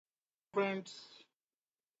Friends,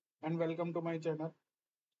 and welcome to my channel.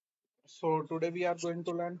 So today we are going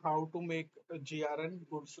to learn how to make a GRN,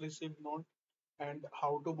 goods received note, and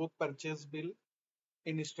how to book purchase bill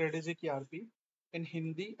in strategic ERP in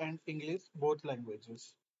Hindi and English both languages.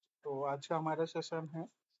 तो आज का हमारा session है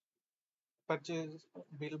purchase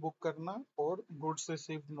bill book करना और goods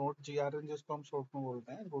received note GRN जिसको हम short में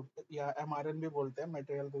बोलते हैं गुड या MRN भी बोलते हैं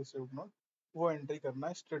मटेरियल रिसीव्ड नोट वो एंट्री करना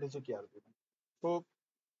है स्ट्रेटेजिक ERP में। तो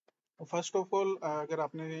फर्स्ट ऑफ ऑल अगर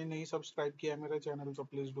आपने नहीं सब्सक्राइब किया है मेरे चैनल तो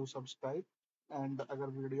प्लीज डू सब्सक्राइब एंड अगर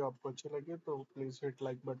वीडियो आपको अच्छी लगे तो please hit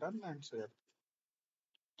like button and share.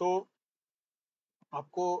 तो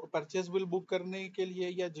आपको परचेज बिल बुक करने के लिए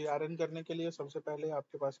या GRN करने के लिए सबसे पहले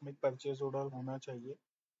आपके पास में एक परचेज ऑर्डर होना चाहिए।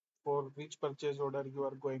 For which purchase order you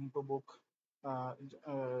are going to book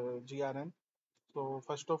GRN। So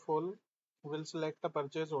first of all will select a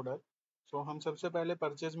purchase order. सो हम सबसे पहले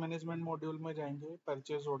परचेज मैनेजमेंट मॉड्यूल में जाएंगे,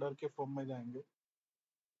 परचेज ऑर्डर के फॉर्म में जाएंगे।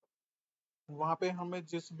 वहाँ पे हमें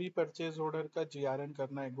जिस भी परचेज ऑर्डर का GRN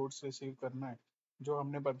करना है, गुड्स रिसीव करना है, जो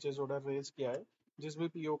हमने परचेज ऑर्डर रेज किया है, जिस भी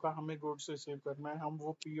पीओ का हमें गुड्स रिसीव करना है, हम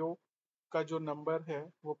वो पीओ का जो नंबर है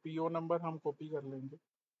वो पीओ नंबर हम कॉपी कर लेंगे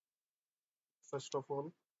फर्स्ट ऑफ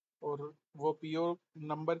ऑल। और वो पीओ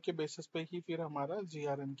नंबर के बेसिस पे ही फिर हमारा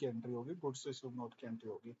GRN की एंट्री होगी, गुड्स रिसीव नोट की एंट्री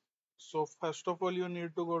होगी। So first of all, you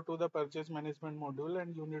need to go to the purchase management module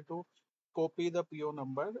and you need to copy the PO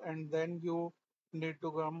number, and then you need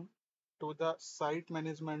to come to the site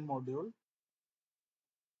management module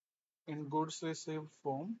in goods received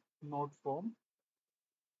form, note form.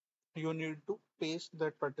 You need to paste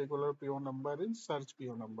that particular PO number in search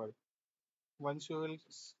PO number. Once you will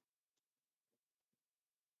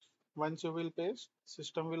once you will paste,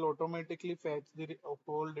 system will automatically fetch the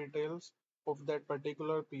whole details of that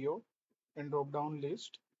particular PO in drop down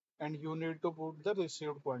list, and you need to put the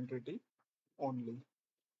received quantity only.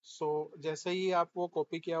 सो जैसे ही आप वो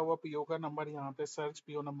copy किया हुआ PO का number यहाँ पे search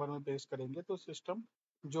PO number में paste करेंगे तो सिस्टम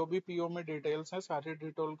जो भी पीओ में डिटेल्स हैं सारी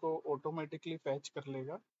डिटेल को ऑटोमेटिकली फैच कर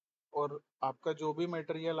लेगा, और आपका जो भी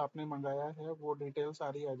मटेरियल आपने मंगाया है वो डिटेल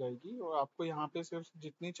सारी आ जाएगी, और आपको यहाँ पे सिर्फ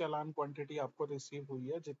जितनी चालान क्वांटिटी आपको रिसीव हुई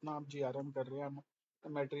है, जितना आप GRM कर रहे हैं,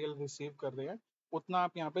 मटेरियल रिसीव कर रहे हैं, उतना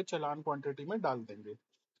आप यहाँ पे चालान क्वांटिटी में डाल देंगे।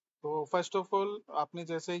 तो फर्स्ट ऑफ ऑल आपने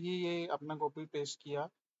जैसे ही ये अपना कॉपी पेस्ट किया,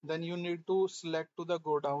 then you need to select to the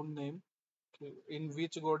go down name, in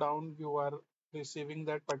which go down you are receiving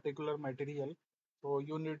that particular material. So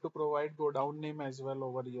you need to provide go down name as well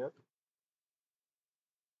over here.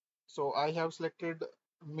 So I have selected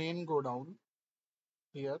main go down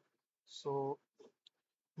here. So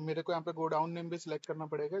मेरे को यहाँ पे godown name भी select करना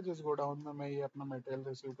पड़ेगा जिस godown में मैं ये अपना मटेरियल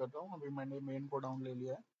रिसीव कर रहा हूँ। अभी मैंने मेन गोडाउन ले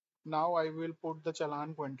लिया है। Now I will put the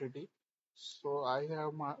challan quantity. So I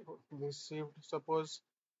have received, suppose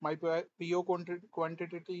my PO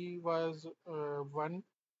quantity was 1,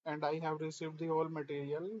 and I have received the whole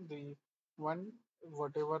material, the one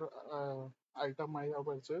whatever item I have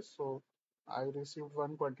purchased. So I received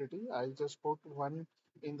one quantity. I just put 1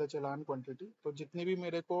 in the challan quantity. तो जितनी भी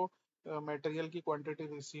मेरे को material की quantity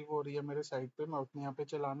receive हो रही है मेरे साइट पे, मैं उतनी यहाँ पे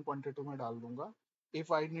चालान क्वांटिटी में डाल दूंगा।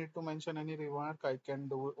 If I need to mention any remark I can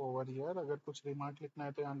do over here. अगर कुछ रिमार्क लिखना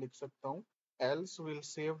है तो यहाँ लिख सकता हूँ। Else will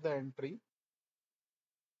save the entry.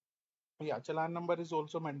 या चालान नंबर इज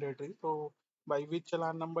ऑल्सो मैंडेटरी, तो by which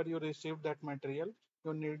challan number you receive that material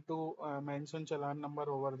you need to mention challan number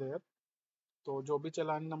over there. तो जो भी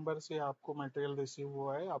चालान नंबर से आपको मटेरियल रिसीव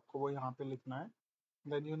हुआ है आपको वो यहाँ पे लिखना है।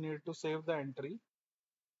 Then you need to save the entry.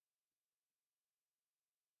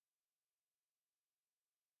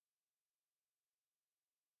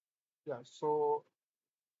 Yeah, so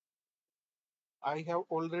I have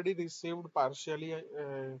already received partially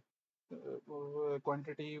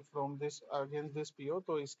quantity from this against this PO,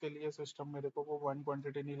 तो इसके लिए सिस्टम मेरे को वो 1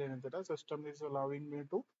 क्वांटिटी नहीं लेने दे रहा। System is allowing me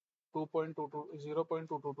to 2.22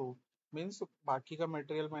 0.222 means बाकी का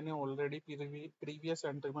मटेरियल मैंने ऑलरेडी प्रीवियस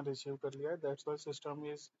एंट्री में रिसीव कर लिया है। That's why system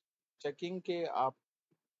is checking के आप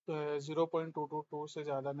 0.222 से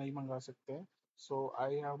ज़्यादा नहीं मंगा सकते हैं। सो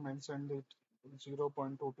I have mentioned it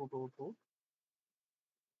 0.2222।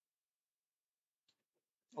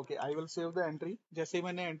 Okay, I will save the entry. जैसे ही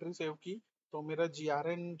मैंने एंट्री सेव की तो मेरा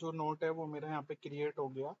GRN जो नोट है वो मेरे यहाँ पे क्रिएट हो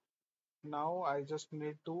गया। Now I just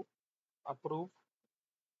need to approve.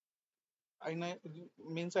 I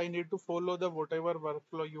means I need to follow the what ever work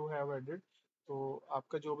flow you have added. तो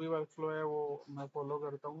आपका जो भी वर्क फ्लो है वो मैं फॉलो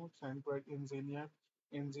करता हूँ। सेंड टू इंजीनियर,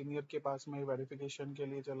 इंजीनियर के पास में वेरिफिकेशन के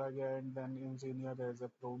लिए चला गया and then engineer has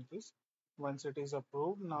approved this. once it is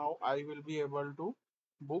approved, now I will be able to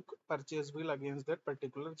book purchase bill against that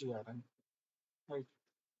particular GRN, right?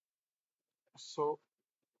 So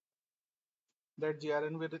that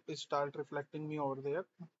GRN will start reflecting me over there.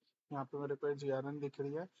 यहाँ पे मेरे को GRN दिख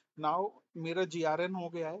रही है. Now मेरा GRN हो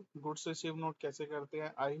गया है. Goods receive note कैसे करते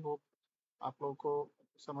हैं? I hope आप लोगों को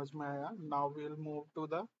समझ में आया. Now we'll move to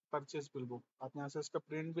the purchase bill book. आप यहाँ से इसका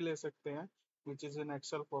प्रिंट भी ले सकते हैं, which is in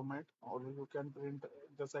Excel format, or you can print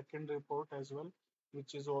the second report as well,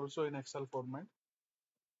 which is also in Excel format.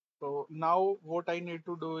 So now what I need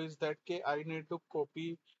to do is that I need to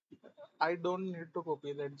copy. I don't need to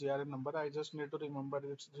copy that GRN number. I just need to remember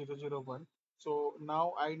it's 001. So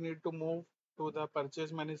now I need to move to the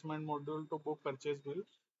purchase management module to book purchase bill.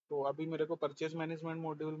 तो अभी मेरे को purchase management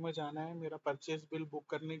module में जाना है मेरा purchase bill book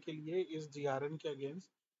करने के लिए इस GRN के against.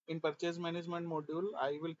 In purchase management module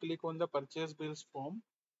I will click on the purchase bills form.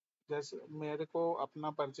 जैसे मेरे को अपना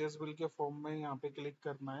परचेज बिल के फॉर्म में यहाँ पे क्लिक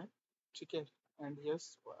करना है, ठीक है. And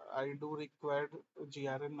yes, I do required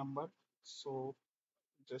GRN number. So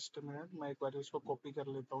just minute, मैं एक बार इसको कॉपी कर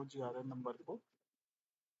लेता हूँ GRN नंबर को.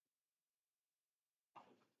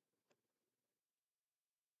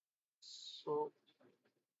 So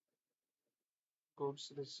goods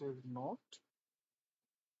receive note,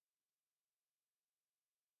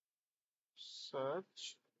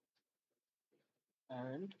 search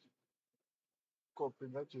and copy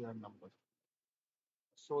the GRN number.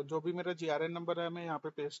 सो जो भी मेरा GRN नंबर है मैं यहाँ पे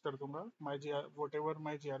पेस्ट कर दूंगा. My what ever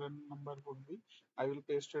my GRN number would be, I will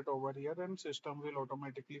paste it over here and system will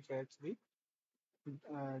automatically fetch the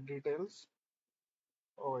details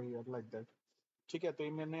over here like that. ठीक है. तो ये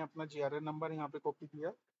मैंने अपना GRN नंबर यहाँ पे कॉपी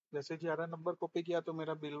किया. जैसे GRN नंबर कॉपी किया तो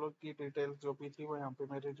मेरा बिल की डिटेल्स जो भी थी वो यहाँ पे,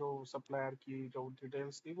 मेरे जो सप्लायर की जो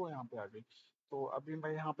डिटेल्स थी वो यहाँ पे आ गई. तो अभी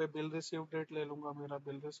मैं यहाँ पे बिल रिसीव डेट ले लूंगा. मेरा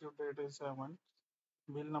bill receive date is 7.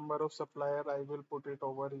 Bill number of supplier I will put it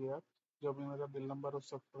over here. जो भी मेरा बिल नंबर ऑफ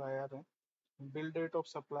सप्लायर है, bill date of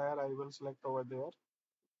supplier I will select over there.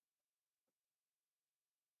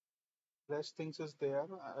 Rest things is there,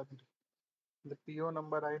 and the PO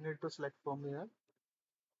number I need to select from here.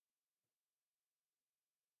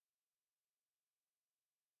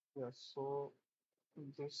 Yes, so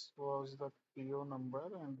this was the PO number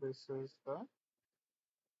and this is the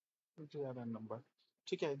GRN number.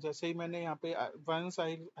 ठीक है. जैसे ही मैंने यहाँ पे once I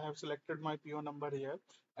have selected my PO number here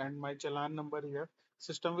and my challan number here,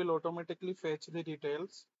 system will automatically fetch the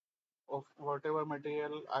details of whatever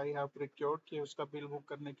material I have procured. कि उसका bill book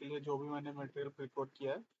करने के लिए जो भी मैंने मटेरियल प्रिक्योर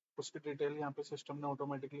किया है उसकी डिटेल यहाँ पे सिस्टम ने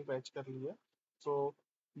ऑटोमेटिकली फैच कर ली है. So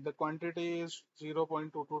the quantity is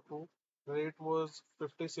 0.222. rate was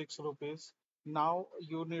 56 rupees. Now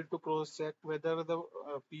you need to cross check whether the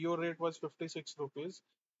PO rate was 56 rupees.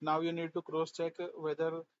 Now you need to cross check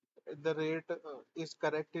whether the rate is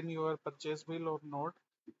correct in your purchase bill or not.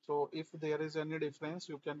 So if there is any difference,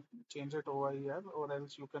 you can change it over here or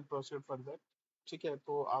else you can proceed further. ठीक है.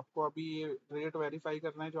 तो आपको अभी ये rate verify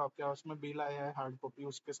करना है जो आपके पास में बिल आया है हार्ड कॉपी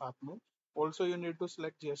उसके साथ में. Also you need to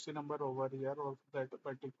select GST number over here और दैट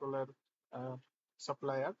पर्टिकुलर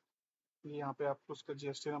सप्लायर. यहाँ पे आप उसका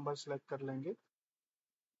GST नंबर सेलेक्ट कर लेंगे.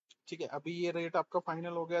 ठीक है. अभी ये रेट आपका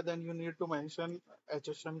फाइनल हो गया. Then you need to mention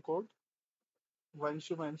HSN code.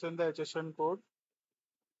 Once you mention the HSN code,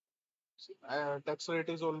 tax rate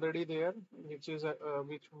is already there, which is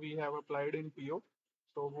which we have applied in PO.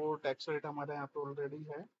 So वो tax rate हमारे यहाँ पे already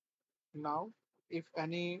है. Now if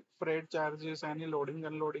any freight charges, any loading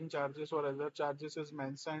unloading charges or other charges is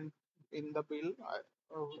mentioned in the bill,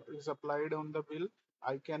 is applied on the bill,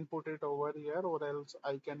 I can put it over here or else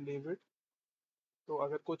I can leave it. तो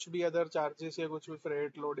अगर कुछ भी other charges या कुछ भी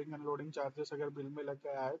freight loading unloading charges अगर bill में लग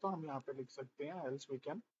गया है तो हम यहाँ पे लिख सकते हैं, else we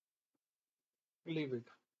can leave it.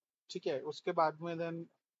 ठीक है. उसके बाद में देन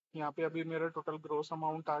यहाँ पे अभी मेरा टोटल ग्रोस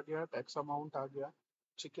अमाउंट आ गया, टैक्स अमाउंट आ गया.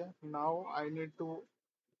 ठीक है. Now I need to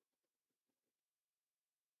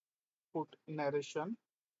put narration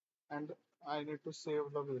and I need to save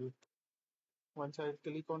the bill. Once I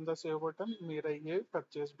click on the save button, मेरा ये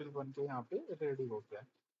परचेज बिल बन के यहाँ पे रेडी हो गया.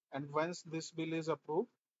 And once this bill is approve,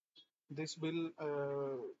 this bill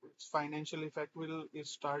financial effect will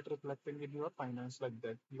is start reflecting in your finance like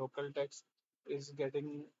that. Local tax is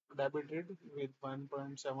getting debited with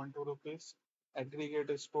 1.72 rupees.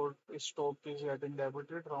 Aggregate stock is getting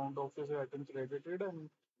debited. Round off is getting credited, and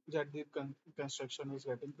JDIP construction is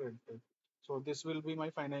getting credited. So this will be my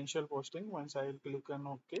financial posting once I will click on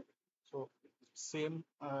OK. So same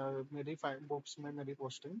मेरी books में मेरी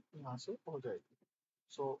posting यहाँ से हो जाएगी.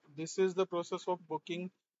 So this is the process of booking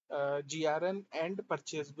GRN and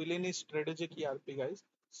purchase bill in strategic ERP, guys.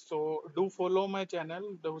 So do follow my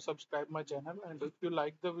channel, do subscribe my channel, and if you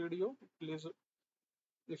like the video, please,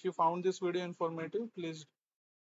 if you found this video informative, please